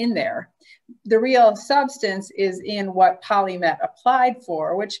not much in there. The real substance is in what PolyMet applied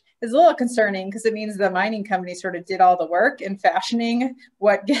for, which is a little concerning because it means the mining company sort of did all the work in fashioning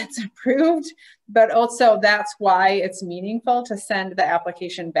what gets approved. But also that's why it's meaningful to send the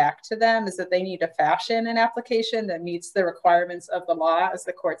application back to them, is that they need to fashion an application that meets the requirements of the law as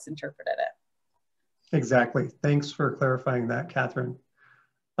the courts interpreted it. Exactly. Thanks for clarifying that, Kathryn.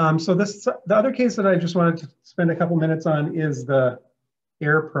 So the other case that I just wanted to spend a couple minutes on is the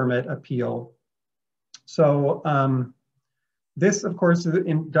air permit appeal. So this, of course,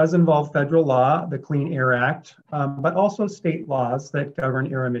 does involve federal law, the Clean Air Act, but also state laws that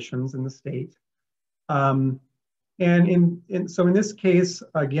govern air emissions in the state. So in this case,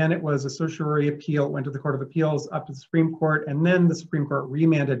 again, it was a certiorari appeal. It went to the Court of Appeals, up to the Supreme Court, and then the Supreme Court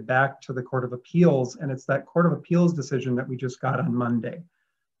remanded back to the Court of Appeals. And it's that Court of Appeals decision that we just got on Monday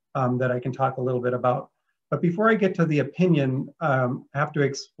that I can talk a little bit about. But before I get to the opinion, I have to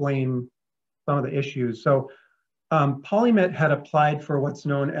explain some of the issues. So PolyMet had applied for what's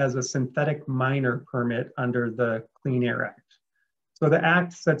known as a synthetic miner permit under the Clean Air Act. So the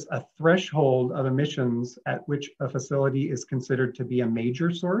act sets a threshold of emissions at which a facility is considered to be a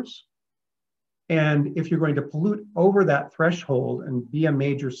major source. And if you're going to pollute over that threshold and be a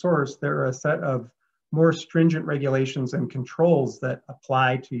major source, there are a set of more stringent regulations and controls that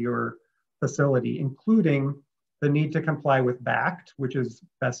apply to your facility, including the need to comply with BACT, which is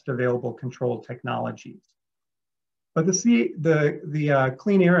best available control technologies. But the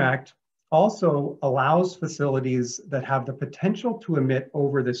Clean Air Act also allows facilities that have the potential to emit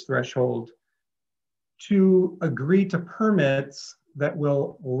over this threshold to agree to permits that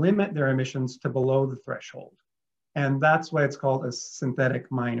will limit their emissions to below the threshold. And that's why it's called a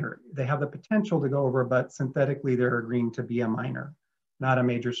synthetic minor. They have the potential to go over, but synthetically they're agreeing to be a minor, not a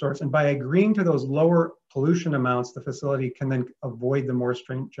major source. And by agreeing to those lower pollution amounts, the facility can then avoid the more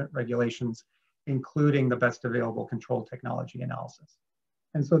stringent regulations, including the best available control technology analysis.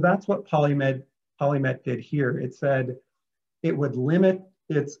 And so that's what Polymet did here. It said it would limit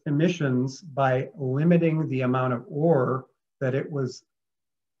its emissions by limiting the amount of ore that it was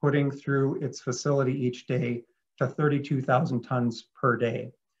putting through its facility each day to 32,000 tons per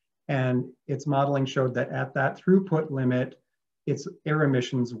day. And its modeling showed that at that throughput limit, its air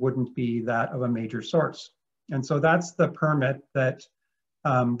emissions wouldn't be that of a major source. And so that's the permit that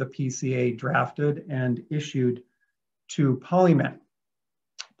the PCA drafted and issued to Polymet.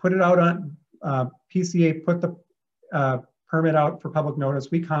 Put it out on, PCA put the permit out for public notice.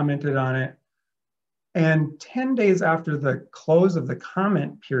 We commented on it. And 10 days after the close of the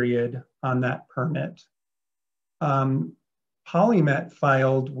comment period on that permit, Polymet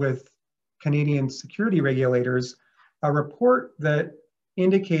filed with Canadian security regulators a report that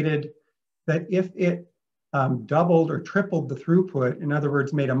indicated that if it doubled or tripled the throughput, in other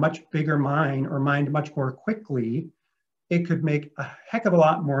words, made a much bigger mine or mined much more quickly, it could make a heck of a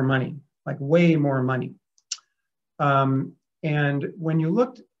lot more money, like way more money. And when you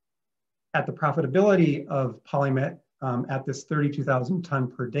looked at the profitability of Polymet at this 32,000 ton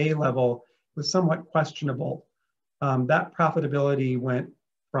per day level, it was somewhat questionable. That profitability went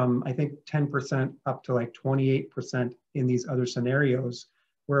from, I think, 10% up to like 28% in these other scenarios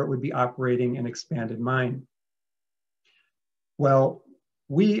where it would be operating an expanded mine. Well,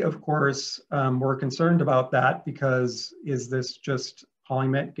 we, of course, were concerned about that because is this just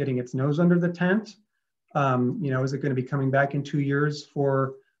Polymet getting its nose under the tent? Is it going to be coming back in 2 years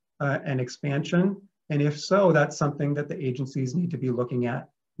for an expansion? And if so, that's something that the agencies need to be looking at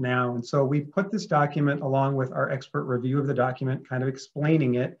now. And so we put this document along with our expert review of the document, kind of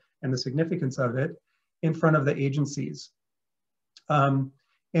explaining it and the significance of it in front of the agencies. And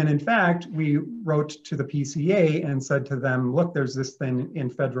in fact, we wrote to the PCA and said to them, look, there's this thing in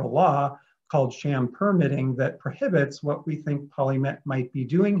federal law called sham permitting that prohibits what we think Polymet might be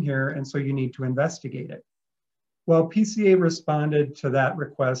doing here, and so you need to investigate it. Well, PCA responded to that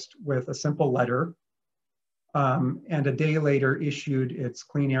request with a simple letter, and a day later issued its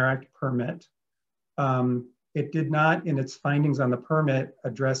Clean Air Act permit. It did not, in its findings on the permit,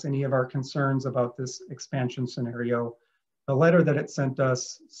 address any of our concerns about this expansion scenario. The letter that it sent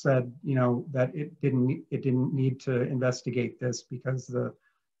us said, that it didn't need to investigate this because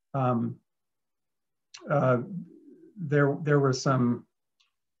there was some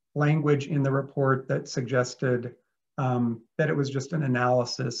language in the report that suggested that it was just an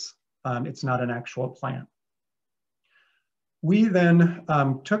analysis. It's not an actual plan. We then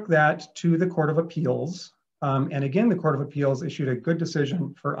took that to the Court of Appeals. And again, the Court of Appeals issued a good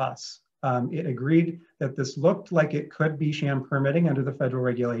decision for us. It agreed that this looked like it could be sham permitting under the federal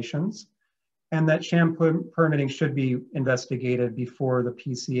regulations, and that sham permitting should be investigated before the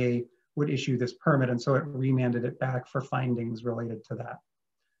PCA would issue this permit. And so it remanded it back for findings related to that.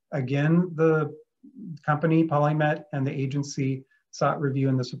 Again, the company, Polymet, and the agency sought review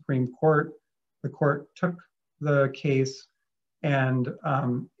in the Supreme Court. The court took the case and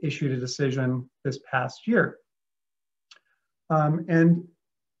issued a decision this past year. And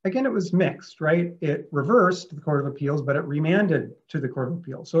again, it was mixed, right? It reversed the Court of Appeals, but it remanded to the Court of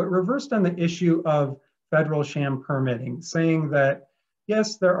Appeals. So it reversed on the issue of federal sham permitting, saying that,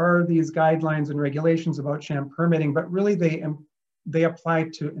 yes, there are these guidelines and regulations about sham permitting, but really they apply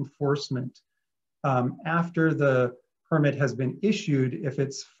to enforcement. After the permit has been issued, if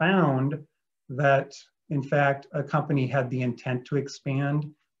it's found that, in fact, a company had the intent to expand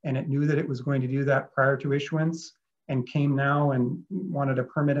and it knew that it was going to do that prior to issuance and came now and wanted a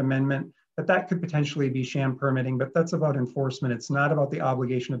permit amendment, that could potentially be sham permitting, but that's about enforcement. It's not about the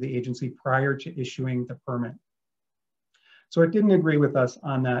obligation of the agency prior to issuing the permit. So it didn't agree with us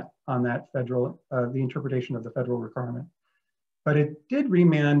on that federal, the interpretation of the federal requirement. But it did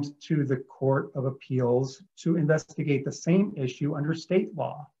remand to the Court of Appeals to investigate the same issue under state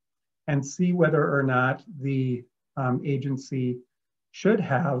law and see whether or not the agency should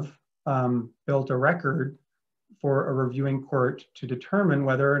have built a record for a reviewing court to determine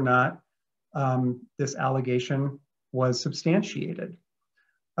whether or not this allegation was substantiated.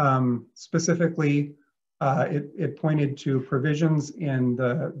 Specifically, it pointed to provisions in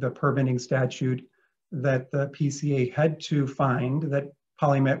the permitting statute that the PCA had to find that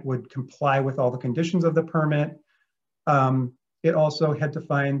PolyMet would comply with all the conditions of the permit. It also had to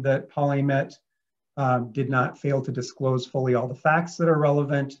find that PolyMet did not fail to disclose fully all the facts that are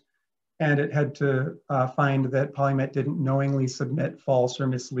relevant, and it had to find that PolyMet didn't knowingly submit false or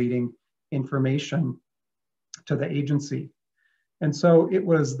misleading information to the agency. And so it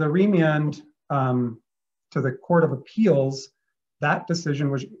was the remand to the Court of Appeals. That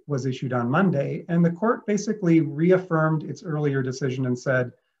decision was issued on Monday, and the court basically reaffirmed its earlier decision and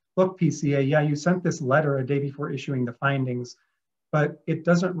said, look, PCA, yeah, you sent this letter a day before issuing the findings, but it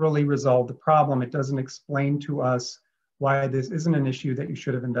doesn't really resolve the problem. It doesn't explain to us why this isn't an issue that you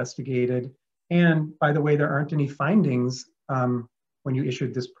should have investigated. And by the way, there aren't any findings when you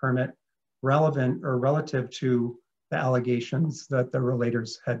issued this permit relevant or relative to the allegations that the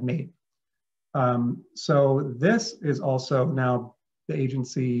relators had made. So this is also now the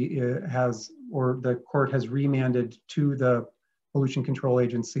agency has, or the court has remanded to the Pollution Control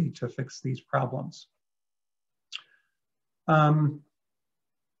Agency to fix these problems.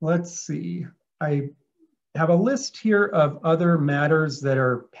 Let's see, I have a list here of other matters that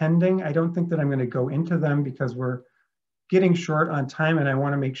are pending. I don't think that I'm going to go into them because we're getting short on time, and I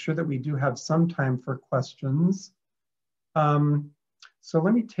want to make sure that we do have some time for questions. So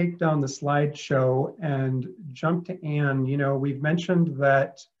let me take down the slideshow and jump to Anne. You know, we've mentioned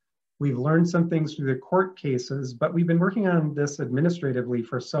that we've learned some things through the court cases, but we've been working on this administratively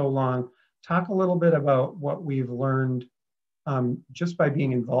for so long. Talk a little bit about what we've learned just by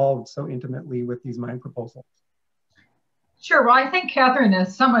being involved so intimately with these mine proposals. Sure. Well, I think Kathryn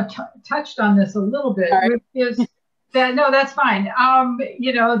has somewhat touched on this a little bit. Right. Is that, no, that's fine.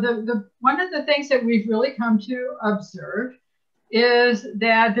 You know, one of the things that we've really come to observe is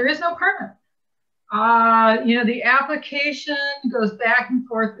that there is no permit. You know, the application goes back and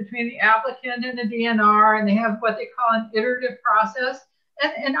forth between the applicant and the DNR, and they have what they call an iterative process.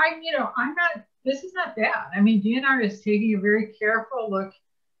 And this is not bad. I mean, DNR is taking a very careful look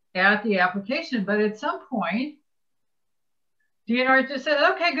at the application, but at some point, DNR just said,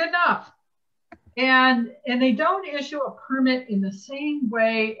 okay, good enough. And they don't issue a permit in the same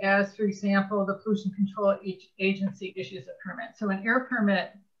way as, for example, the Pollution Control Agency issues a permit. So an air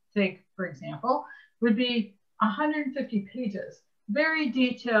permit, take, for example, would be 150 pages, very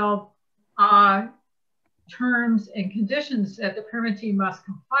detailed terms and conditions that the permittee must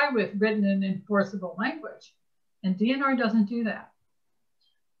comply with, written in enforceable language. And DNR doesn't do that.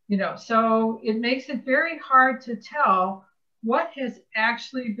 You know, so it makes it very hard to tell what has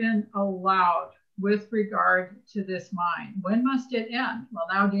actually been allowed with regard to this mine. When must it end? Well,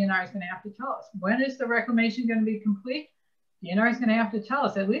 now DNR is going to have to tell us. When is the reclamation going to be complete? DNR is going to have to tell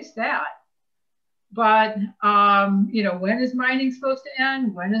us at least that. But, you know, when is mining supposed to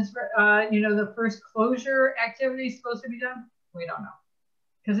end? When is, you know, the first closure activity supposed to be done? We don't know,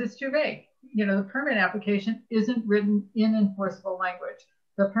 because it's too vague. You know, the permit application isn't written in enforceable language.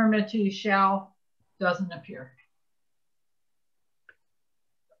 The permittee shall doesn't appear.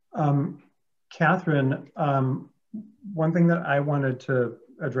 Kathryn, one thing that I wanted to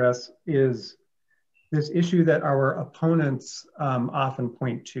address is this issue that our opponents often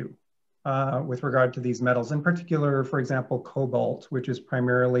point to with regard to these metals, in particular, for example, cobalt, which is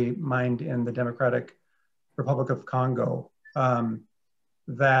primarily mined in the Democratic Republic of Congo,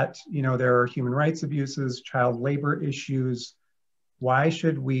 that, you know, there are human rights abuses, child labor issues. Why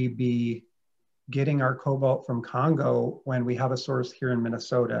should we be getting our cobalt from Congo when we have a source here in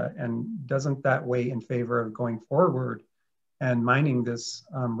Minnesota? And doesn't that weigh in favor of going forward and mining this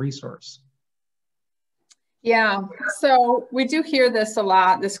resource? Yeah, so we do hear this a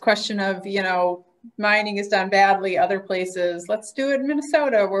lot, this question of, you know, mining is done badly other places. Let's do it in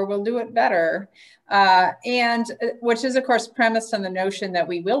Minnesota where we'll do it better. And which is, of course, premised on the notion that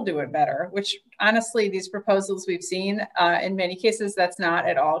we will do it better, which honestly, these proposals we've seen, in many cases, that's not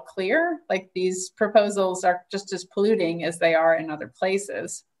at all clear. Like, these proposals are just as polluting as they are in other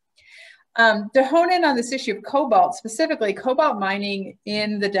places. To hone in on this issue of cobalt, specifically, cobalt mining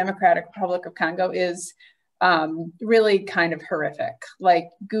in the Democratic Republic of Congo is really kind of horrific. Like,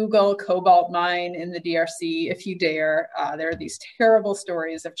 Google cobalt mine in the DRC if you dare. There are these terrible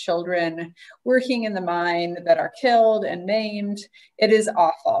stories of children working in the mine that are killed and maimed. It is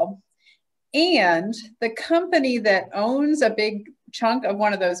awful. And the company that owns a big chunk of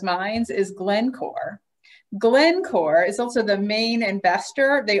one of those mines is Glencore. Glencore is also the main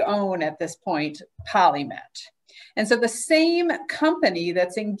investor. They own at this point PolyMet. And so the same company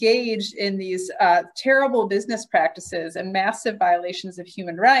that's engaged in these terrible business practices and massive violations of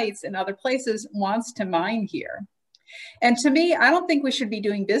human rights in other places wants to mine here. And to me, I don't think we should be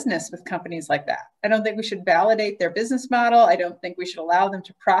doing business with companies like that. I don't think we should validate their business model. I don't think we should allow them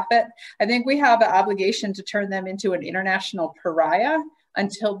to profit. I think we have an obligation to turn them into an international pariah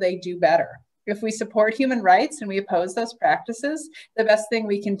until they do better. If we support human rights and we oppose those practices, the best thing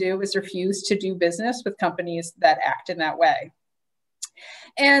we can do is refuse to do business with companies that act in that way.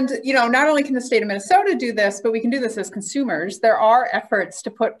 And, you know, not only can the state of Minnesota do this, but we can do this as consumers. There are efforts to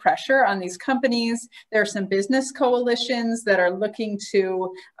put pressure on these companies. There are some business coalitions that are looking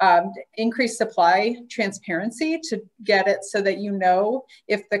to increase supply transparency to get it so that you know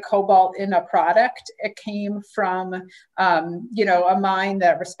if the cobalt in a product, it came from, you know, a mine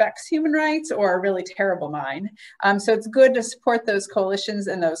that respects human rights or a really terrible mine. So it's good to support those coalitions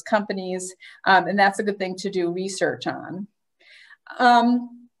and those companies, and that's a good thing to do research on.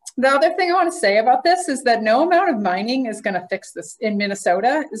 The other thing I want to say about this is that no amount of mining is going to fix this in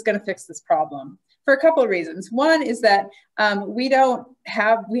Minnesota is going to fix this problem for a couple of reasons. One is that we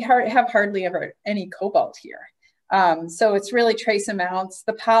have hardly ever any cobalt here. So it's really trace amounts.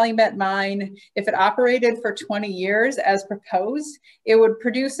 The PolyMet mine, if it operated for 20 years as proposed, it would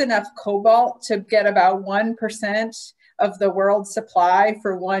produce enough cobalt to get about 1% of the world's supply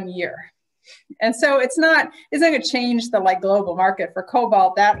for 1 year. And so it's not going to change the global market for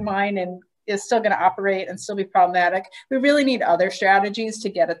cobalt. That mine is still going to operate and still be problematic. We really need other strategies to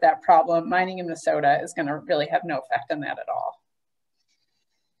get at that problem. Mining in Minnesota is going to really have no effect on that at all.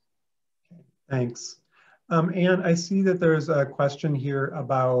 Thanks. Anne, I see that there's a question here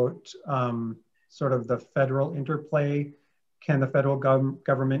about sort of the federal interplay. Can the federal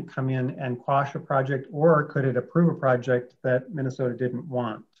government come in and quash a project, or could it approve a project that Minnesota didn't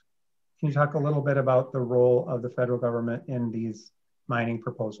want? Can you talk a little bit about the role of the federal government in these mining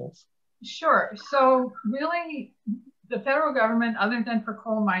proposals? Sure. So really, the federal government, other than for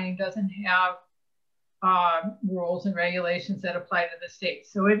coal mining, doesn't have rules and regulations that apply to the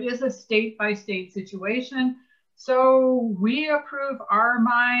states. So it is a state-by-state situation. So we approve our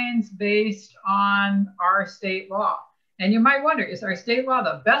mines based on our state law. And you might wonder, is our state law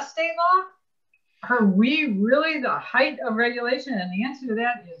the best state law? Are we really the height of regulation? And the answer to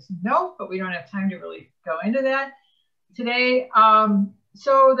that is no, but we don't have time to really go into that today.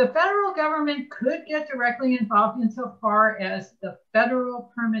 So the federal government could get directly involved insofar as the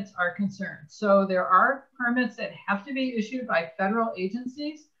federal permits are concerned. So there are permits that have to be issued by federal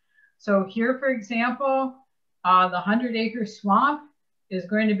agencies. So here, for example, the 100-acre swamp is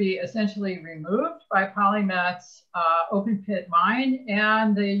going to be essentially removed by PolyMet's open pit mine,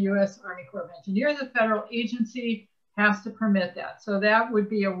 and the U.S. Army Corps of Engineers, a federal agency, has to permit that. So that would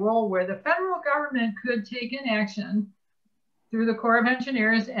be a role where the federal government could take in action through the Corps of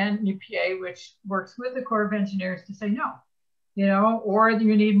Engineers and EPA, which works with the Corps of Engineers to say no, you know, or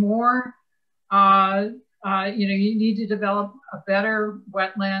you need more, you know, you need to develop a better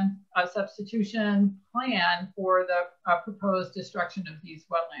wetland substitution plan for the proposed destruction of these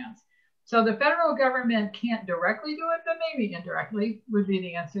wetlands. So the federal government can't directly do it, but maybe indirectly would be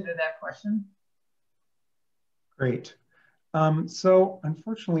the answer to that question. Great. So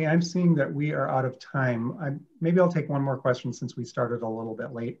unfortunately, I'm seeing that we are out of time. Maybe I'll take one more question since we started a little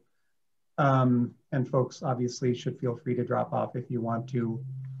bit late. And folks obviously should feel free to drop off if you want to.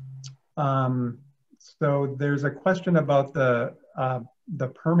 So there's a question about the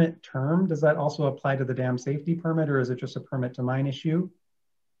permit term. Does that also apply to the dam safety permit, or is it just a permit to mine issue?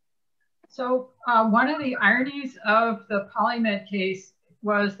 So one of the ironies of the PolyMet case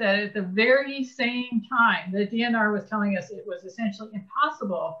was that at the very same time, the DNR was telling us it was essentially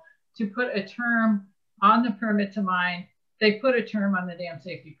impossible to put a term on the permit to mine. They put a term on the dam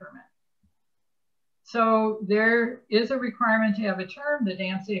safety permit. So there is a requirement to have a term. The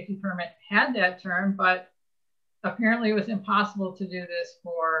dam safety permit had that term, but apparently it was impossible to do this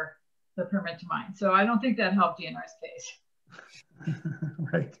for the permit to mine. So I don't think that helped DNR's case.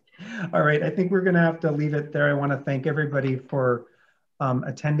 Right. All right. I think we're going to have to leave it there. I want to thank everybody for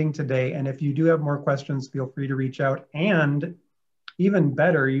attending today. And if you do have more questions, feel free to reach out. And even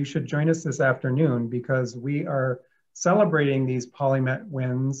better, you should join us this afternoon, because we are celebrating these PolyMet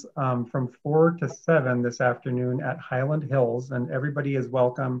wins from 4 to 7 this afternoon at Highland Hills, and everybody is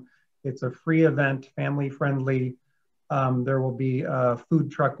welcome. It's a free event, family friendly. There will be a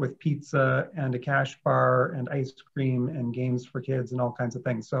food truck with pizza and a cash bar and ice cream and games for kids and all kinds of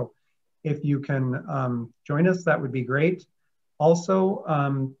things. So if you can join us, that would be great.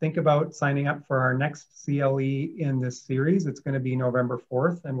 Also, think about signing up for our next CLE in this series. It's going to be November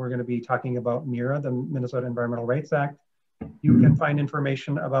 4th, and we're going to be talking about MCEA, the Minnesota Environmental Rights Act. You can find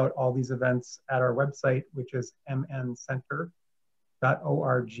information about all these events at our website, which is mncenter.org,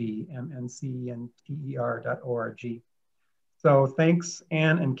 mncenter.org. So thanks,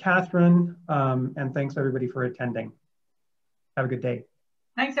 Anne and Kathryn, and thanks everybody for attending. Have a good day.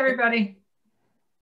 Thanks, everybody.